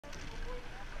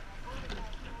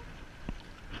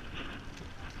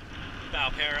Bow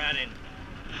pair at in.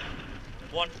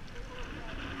 1,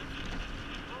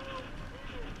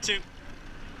 2.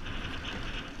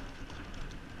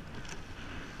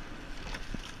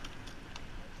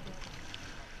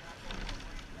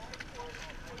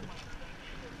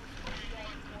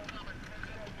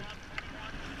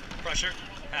 Pressure,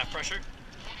 half pressure.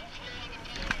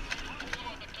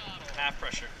 Half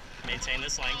pressure. Maintain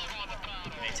this length.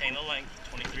 Maintain the length.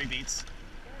 23 beats.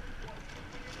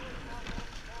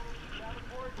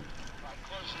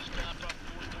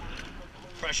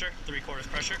 Pressure, 3/4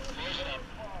 pressure.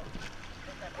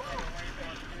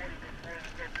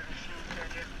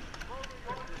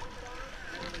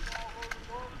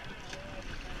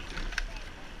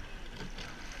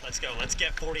 Let's go. Let's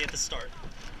get 40 at the start.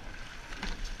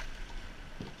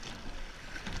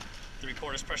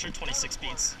 3/4 pressure, 26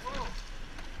 beats.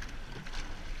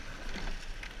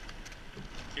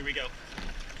 Here we go.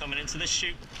 Coming into the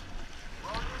shoot.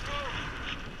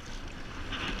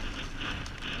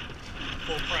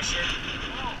 Full pressure.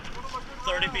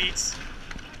 30 beats.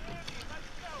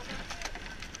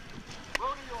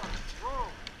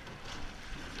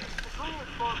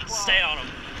 Stay on them.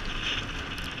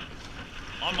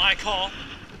 On my call.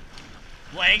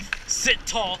 Length, sit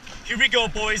tall. Here we go,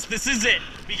 boys. This is it.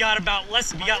 We got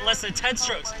less than 10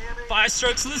 strokes. 5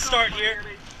 strokes to the start here.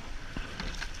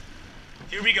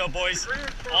 Here we go, boys.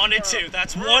 On to 2.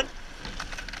 That's 1,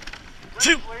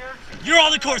 2. You're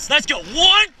on the course. Let's go.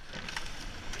 1,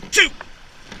 2,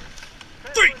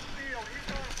 3,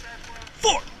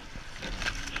 4,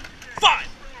 5,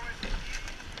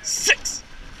 6,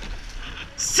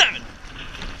 7,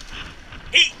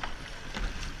 8,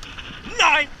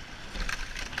 9,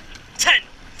 10.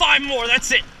 5 more.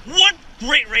 That's it. 1.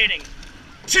 Great rating.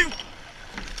 2,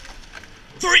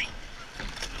 3,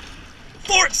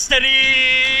 4.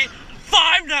 Steady.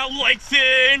 5. Now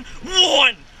lengthen.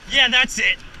 1. Yeah, that's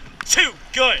it. 2.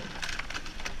 Good.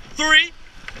 3,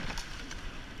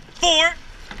 4,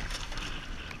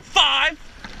 5,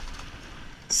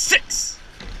 6,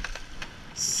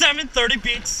 7. 30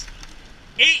 beats.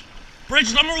 8.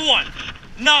 Bridge number 1.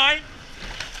 9,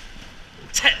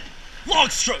 10. Long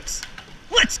strokes.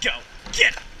 Let's go.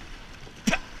 Get it.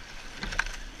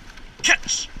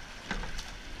 Catch.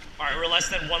 All right, we're less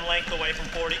than 1 length away from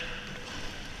 40.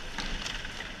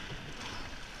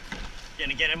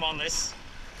 Gonna get him on this.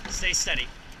 Stay steady.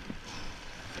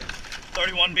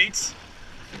 31 beats.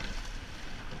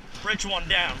 Bridge 1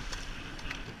 down.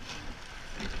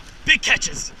 Big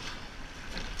catches.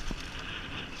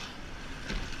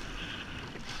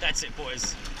 That's it,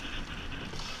 boys.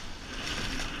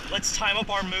 Let's time up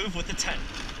our move with the 10.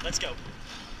 Let's go.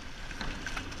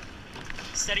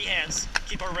 Steady hands.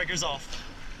 Keep our riggers off.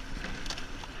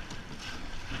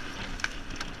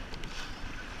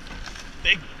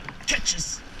 Big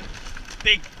catches.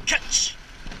 Big catch.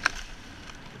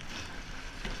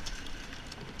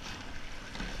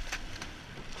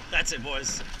 That's it,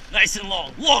 boys. Nice and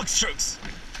long. Long strokes.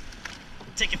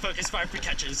 Take your focus. 5 free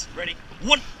catches. Ready?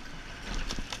 1,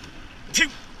 2,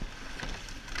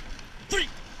 3,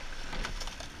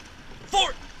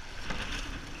 4,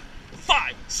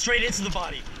 5. Straight into the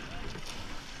body.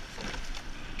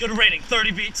 Good rating.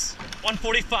 30 beats.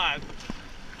 145.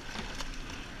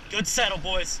 Good settle,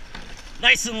 boys.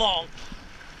 Nice and long.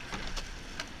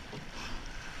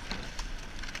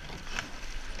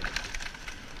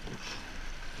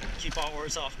 Keep our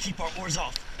oars off. Keep our oars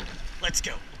off. Let's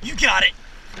go. You got it.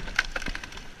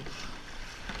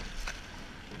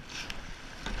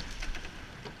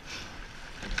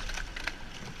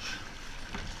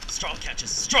 Strong catches.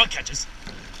 Strong catches.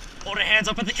 Hold our hands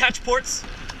up at the catch ports.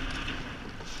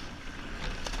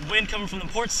 Wind coming from the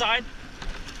port side.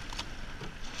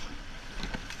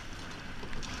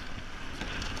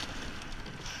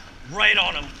 Right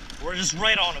on him. We're just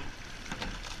right on him.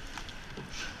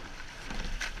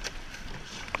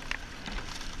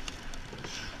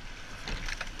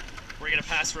 We're gonna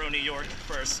pass Row New York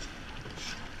first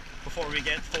before we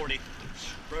get 40.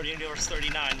 Row New York's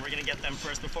 39. We're gonna get them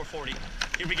first before 40.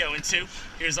 Here we go in 2.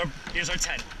 Here's our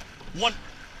 10. 1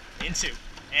 in 2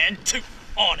 and 2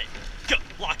 on it. Go.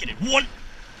 Lock it in. 1,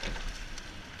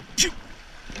 2,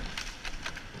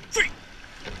 3,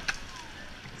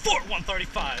 4.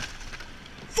 135.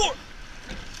 4,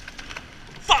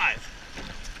 5,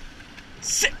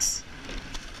 6,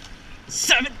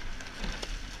 7,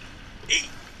 8.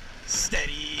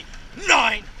 Steady.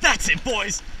 9. That's it,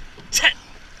 boys. 10.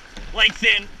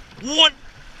 Lengthen. 1,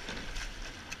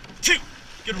 2.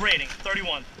 Good rating.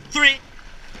 31. 3,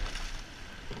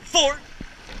 4,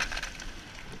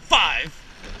 5.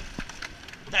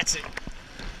 That's it.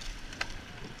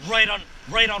 Right on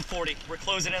 40. We're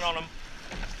closing in on them.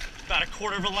 About a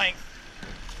quarter of a length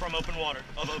from open water,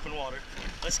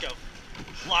 Let's go.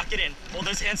 Lock it in. Hold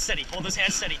those hands steady. Hold those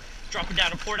hands steady. Drop it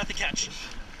down and pour it at the catch.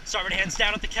 Starboard hands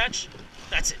down at the catch.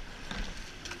 That's it.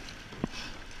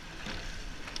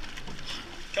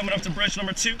 Coming up to bridge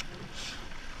number 2.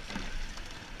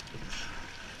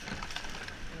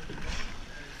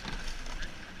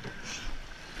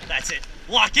 That's it.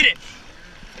 Lock it in.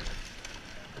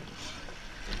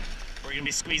 We're gonna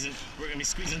be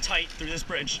squeezing tight through this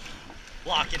bridge.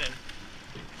 Lock it in.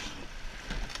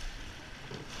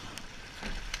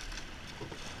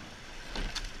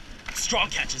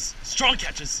 Strong catches. Strong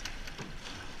catches.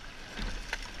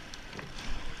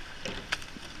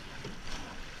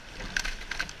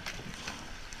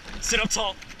 Sit up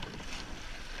tall.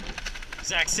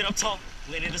 Zach, sit up tall.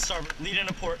 Lean into starboard. Lean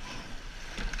into port.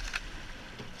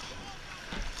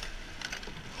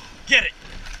 Get it.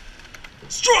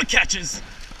 Strong catches.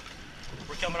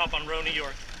 We're coming up on row New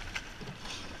York.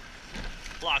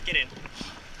 Lock it in.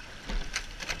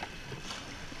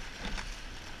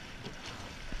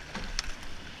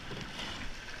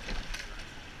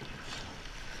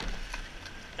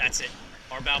 That's it.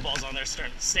 Our bow ball's on their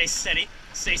stern. Stay steady.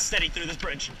 Stay steady through this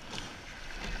bridge.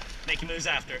 Make moves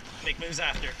after. Make moves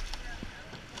after.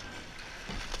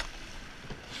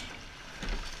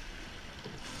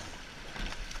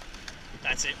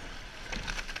 That's it.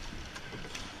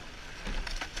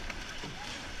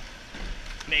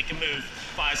 Make a move.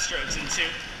 5 strokes in 2.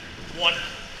 1,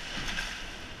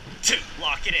 2.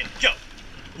 Lock it in. Go.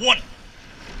 1,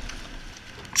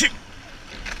 2,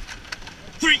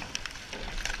 3,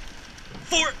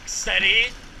 4. Steady.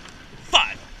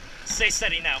 5. Stay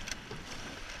steady now.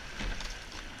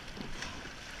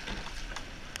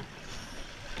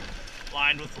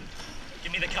 Lined with.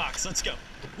 Give me the cocks. Let's go.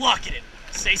 Lock it in.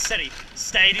 Stay steady.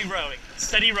 Steady rowing.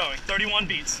 Steady rowing. 31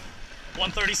 beats.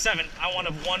 137. I want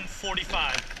a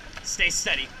 145. Stay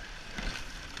steady.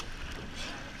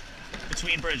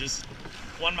 Between bridges.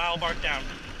 1 mile bark down.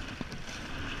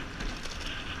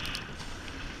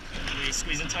 We're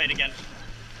squeezing tight again.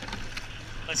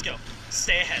 Let's go.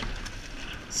 Stay ahead.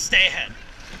 Stay ahead.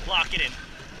 Lock it in.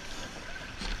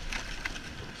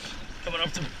 Coming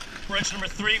up to bridge number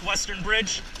 3, Western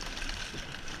Bridge.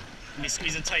 Gonna be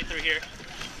squeezing tight through here.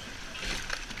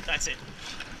 That's it.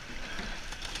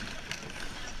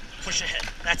 Push ahead.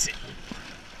 That's it.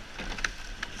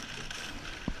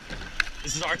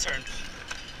 This is our turn.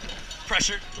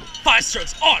 Pressure. 5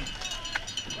 strokes. On.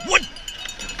 1,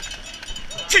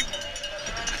 2,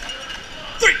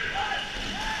 3,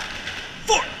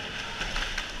 4,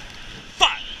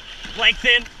 5.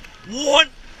 Lengthen. 1,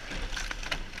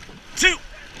 2,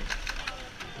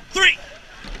 3,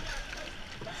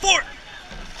 4,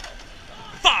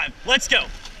 5. Let's go.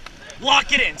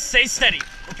 Lock it in. Stay steady.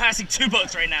 We're passing 2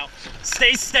 boats right now.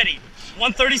 Stay steady.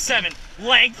 137.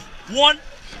 Length. 1,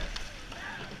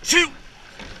 2,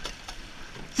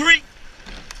 3,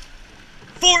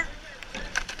 4,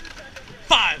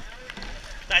 5.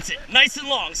 That's it. Nice and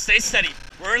long. Stay steady.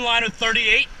 We're in line with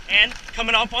 38 and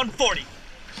coming up on 40.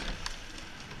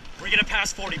 We're gonna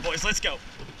pass 40, boys. Let's go.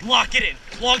 Lock it in.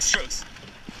 Long strokes.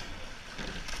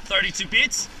 32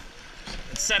 beats.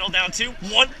 And settle down to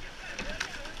 1,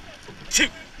 2.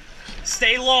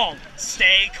 Stay long.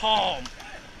 Stay calm.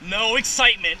 No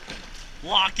excitement.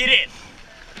 Lock it in.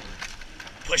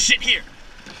 Push it here.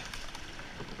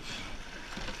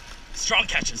 Strong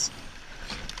catches.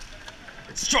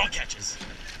 Strong catches.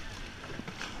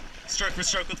 Stroke for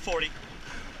stroke with 40.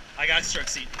 I got stroke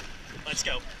seat. Let's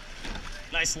go.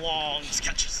 Nice long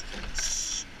catches.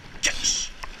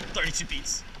 Catch. 32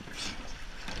 beats.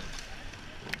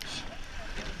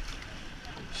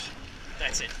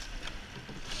 That's it.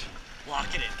 Lock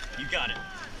it in. You got it.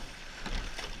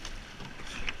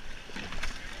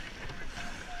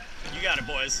 You got it,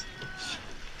 boys.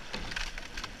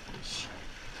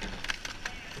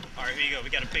 All right, here you go. We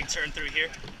got a big turn through here,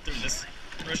 through this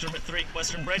bridge number 3,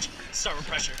 Western Bridge. Starboard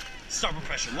pressure. Starboard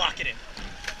pressure. Lock it in.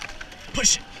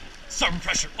 Push it. Starboard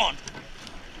pressure. On.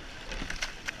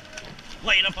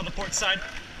 Laying up on the port side.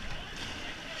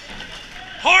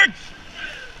 Hard.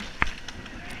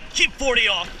 Keep 40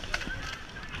 off.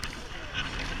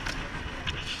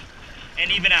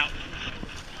 And even out.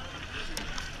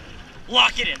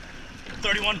 Lock it in.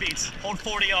 31 beats. Hold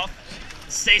 40 off.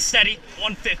 Stay steady.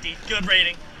 150. Good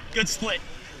rating. Good split.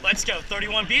 Let's go.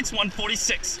 31 beats.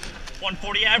 146.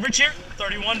 140 average here.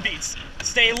 31 beats.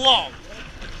 Stay long.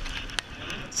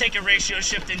 Take a ratio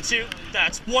shift in 2.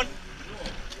 That's 1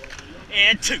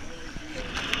 and 2.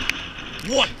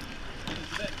 1,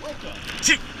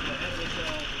 2,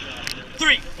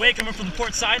 3. Wait, coming from the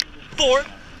port side. 4,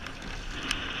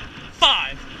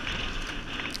 5.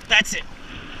 That's it.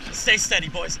 Stay steady,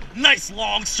 boys. Nice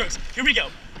long strokes. Here we go.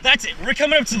 That's it. We're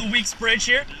coming up to the Weeks Bridge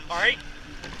here, all right?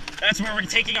 That's where we're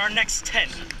taking our next 10.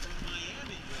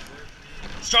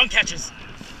 Strong catches.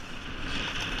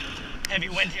 Heavy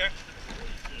wind here.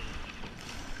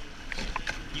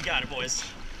 You got it, boys.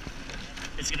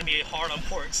 It's gonna be hard on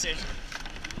port soon.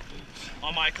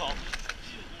 On my call.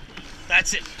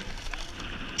 That's it.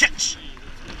 Catch.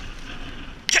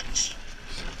 Catch.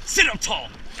 Sit up tall.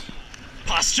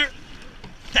 Posture.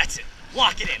 That's it.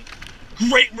 Lock it in.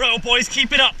 Great row, boys.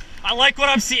 Keep it up. I like what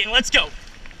I'm seeing. Let's go.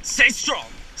 Stay strong.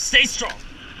 Stay strong.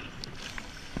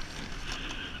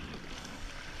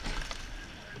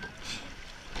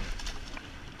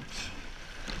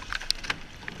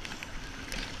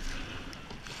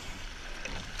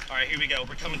 All right, here we go.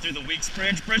 We're coming through the Weeks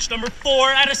Bridge. Bridge number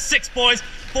 4 out of 6, boys.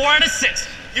 4 out of 6.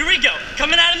 Here we go.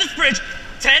 Coming out of this bridge.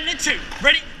 10 and 2.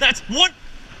 Ready? That's 1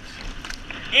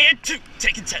 and 2.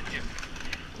 Taking 10 here.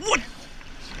 1,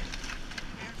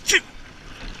 2,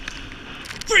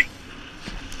 3,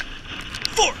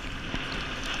 4,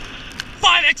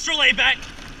 5 extra layback.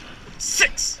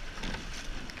 6,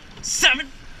 7,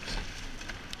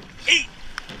 8,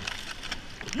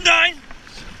 9,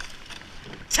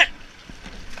 10.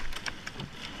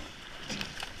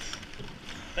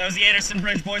 That was the Anderson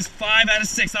Bridge, boys. 5 out of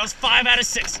 6. That was 5 out of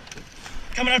 6.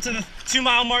 Coming up to the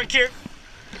 2-mile mark here.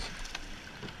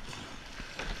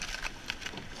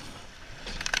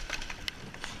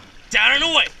 Down and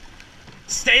away.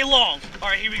 Stay long. All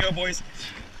right, here we go, boys.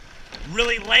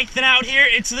 Really lengthen out here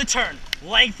into the turn.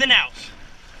 Lengthen out.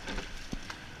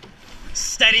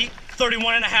 Steady,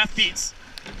 31.5 beats.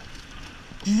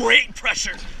 Great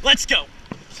pressure. Let's go.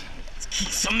 Let's kick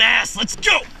some ass. Let's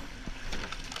go.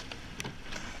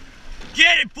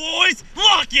 Get it, boys.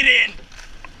 Lock it in.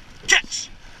 Catch.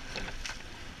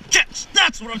 Catch.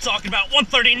 That's what I'm talking about.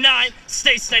 139.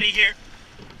 Stay steady here.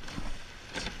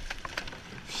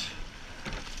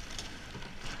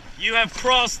 You have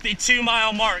crossed the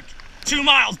 2-mile mark. 2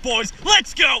 miles, boys.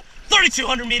 Let's go.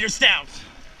 3,200 meters down.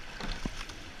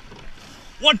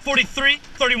 143,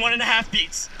 31.5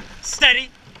 beats. Steady.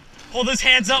 Hold those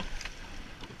hands up.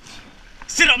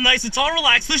 Sit up nice and tall.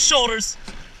 Relax the shoulders.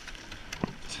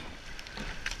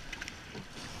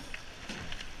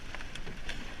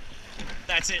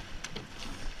 That's it.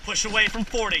 Push away from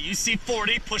 40. You see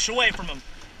 40, push away from him.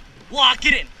 Lock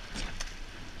it in.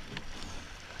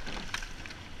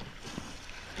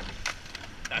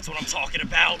 That's what I'm talking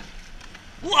about.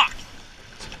 Lock.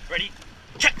 Ready?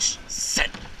 Catch.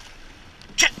 Send.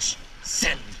 Catch.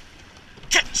 Send.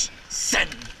 Catch. Send.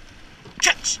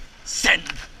 Catch. Send.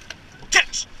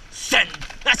 Catch. Send.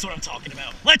 That's what I'm talking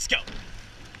about. Let's go.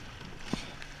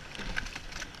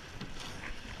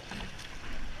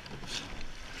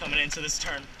 Coming into this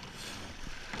turn.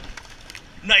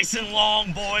 Nice and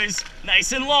long, boys.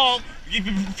 Nice and long. You've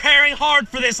been preparing hard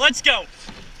for this. Let's go.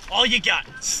 All you got.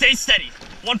 Stay steady.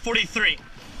 143.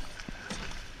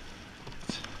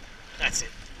 That's it.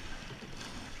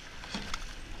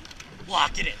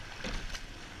 Lock it in.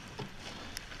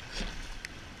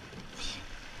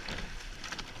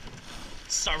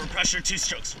 Starboard pressure, 2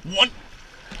 strokes. 1,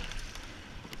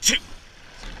 2.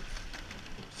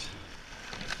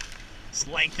 Just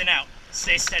lengthen out.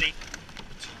 Stay steady.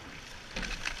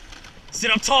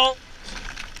 Sit up tall.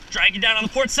 Drag you down on the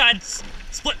port side.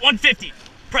 Split 150.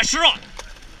 Pressure on.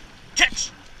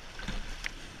 Catch.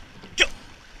 Go.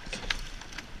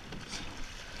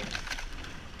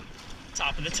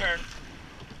 Top of the turn.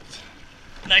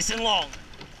 Nice and long.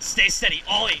 Stay steady.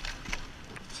 All 8.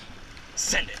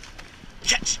 Send it.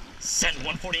 Catch. Send.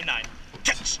 149.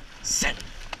 Catch. Send.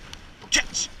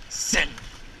 Catch. Send.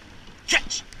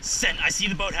 Catch. Send. I see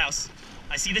the boathouse.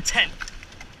 I see the 10.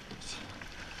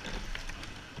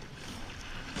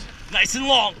 Nice and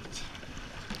long.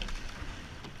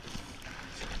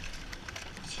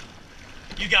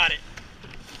 You got it.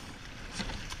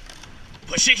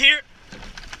 Push it here.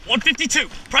 152.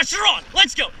 Pressure on.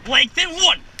 Let's go. Lengthen.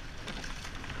 1,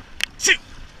 2,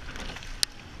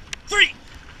 3,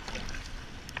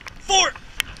 4,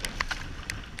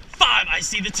 5. I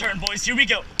see the turn, boys. Here we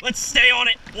go. Let's stay on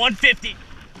it. 150.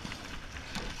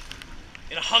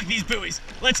 Gonna hug these buoys.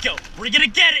 Let's go. We're gonna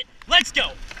get it. Let's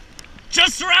go.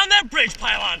 Just around that bridge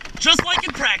pylon. Just like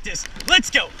in practice. Let's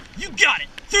go. You got it.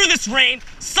 Through this rain,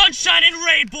 sunshine and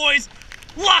rain, boys.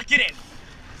 Lock it in.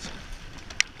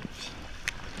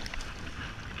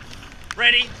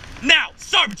 Ready? Now,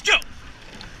 starboard, go.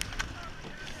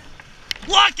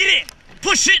 Lock it in.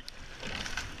 Push it.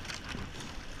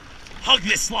 Hug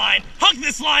this line. Hug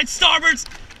this line, starboards.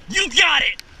 You got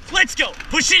it. Let's go.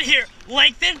 Push it here.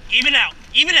 Lengthen. Even out.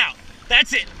 Even out.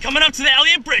 That's it. Coming up to the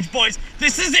Elliott Bridge, boys.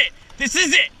 This is it. This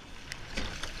is it.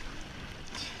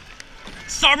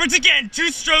 Starboards again.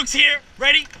 2 strokes here.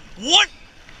 Ready? 1,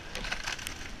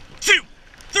 2.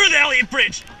 Through the Elliott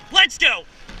Bridge. Let's go.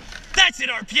 That's it,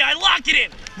 RPI. Lock it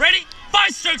in. Ready?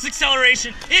 5 strokes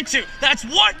acceleration. Into. That's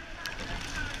 1,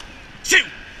 2.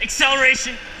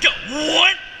 Acceleration. Go.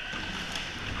 1,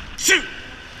 2,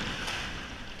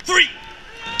 3,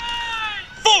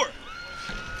 4,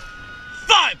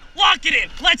 5. Lock it in.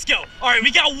 Let's go. All right,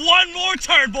 we got 1 more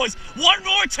turn, boys. 1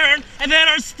 more turn, and then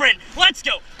our sprint. Let's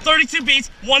go. 32 beats,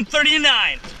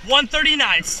 139.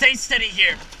 139. Stay steady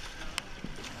here.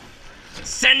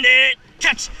 Send it.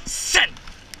 Catch. Send.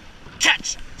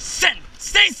 Catch. Send.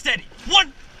 Stay steady.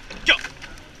 1. Go.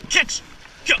 Catch.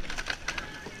 Go.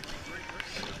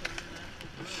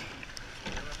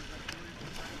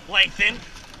 Lengthen.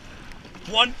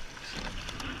 1,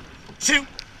 2,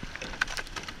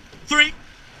 3,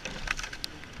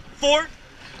 4,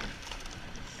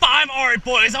 5. All right,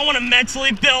 boys, I want to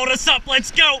mentally build us up. Let's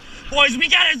go. Boys, we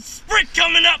got a sprint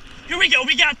coming up. Here we go.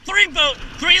 We got 3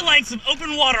 lengths of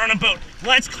open water on a boat.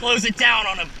 Let's close it down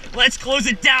on him. Let's close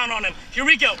it down on him. Here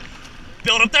we go.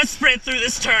 Build up that sprint through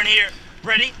this turn here.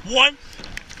 Ready? 1,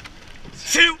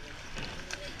 2,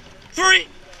 3,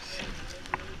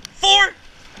 4,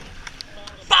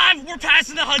 5. We're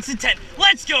passing the Hudson 10.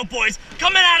 Let's go, boys.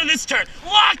 Coming out of this turn.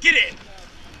 Lock it in.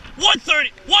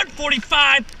 130,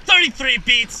 145, 33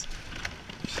 beats.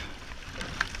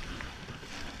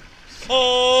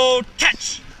 Hold,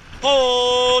 catch.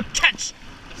 Hold, catch.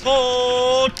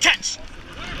 Hold, catch.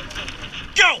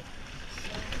 Go.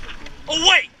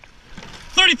 Away.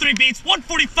 33 beats,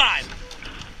 145.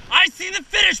 I see the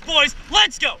finish, boys.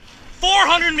 Let's go.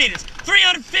 400 meters,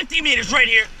 350 meters right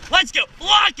here. Let's go.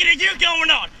 Lock it in. You're going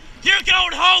on. You're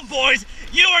going home, boys.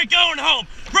 You are going home.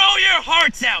 Row your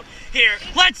hearts out here.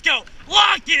 Let's go.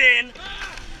 Lock it in.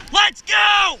 Let's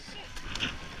go.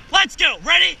 Let's go.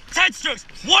 Ready? 10 strokes.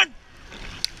 1,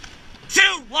 2.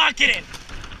 Lock it in.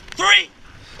 3,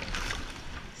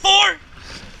 4,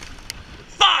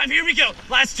 5. Here we go.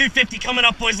 Last 250 coming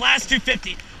up, boys. Last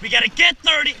 250. We got to get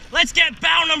 30. Let's get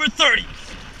bow number 30.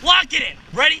 Lock it in.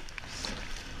 Ready?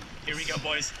 Here we go,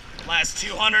 boys. Last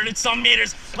 200 and some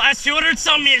meters. Last 200 and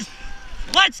some meters.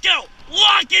 Let's go.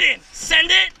 Lock it in. Send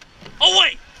it.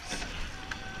 Away.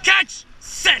 Catch.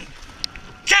 Send.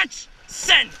 Catch.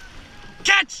 Send.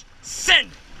 Catch. Send.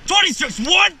 20 strokes.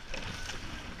 1,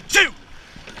 2,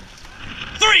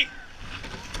 3,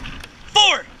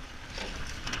 4,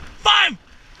 5,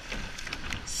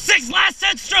 6. Last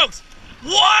 10 strokes.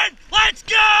 1. Let's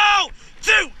go.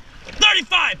 2.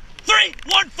 35. 3.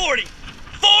 140.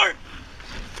 4.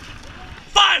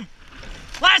 5.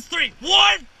 Last 3.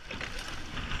 1,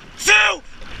 2.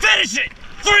 Finish it.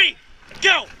 3.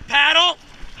 Go. Paddle.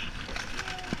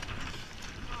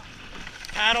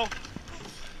 Paddle.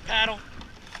 Paddle.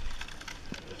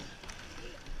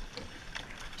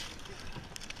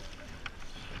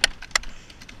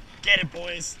 Get it,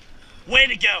 boys. Way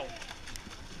to go.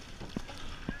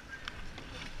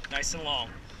 Nice and long.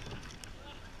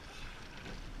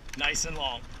 Nice and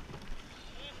long.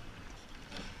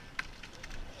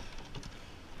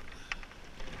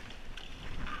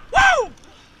 Woo!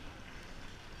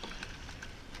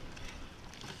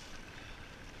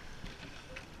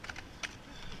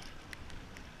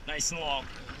 Nice and long.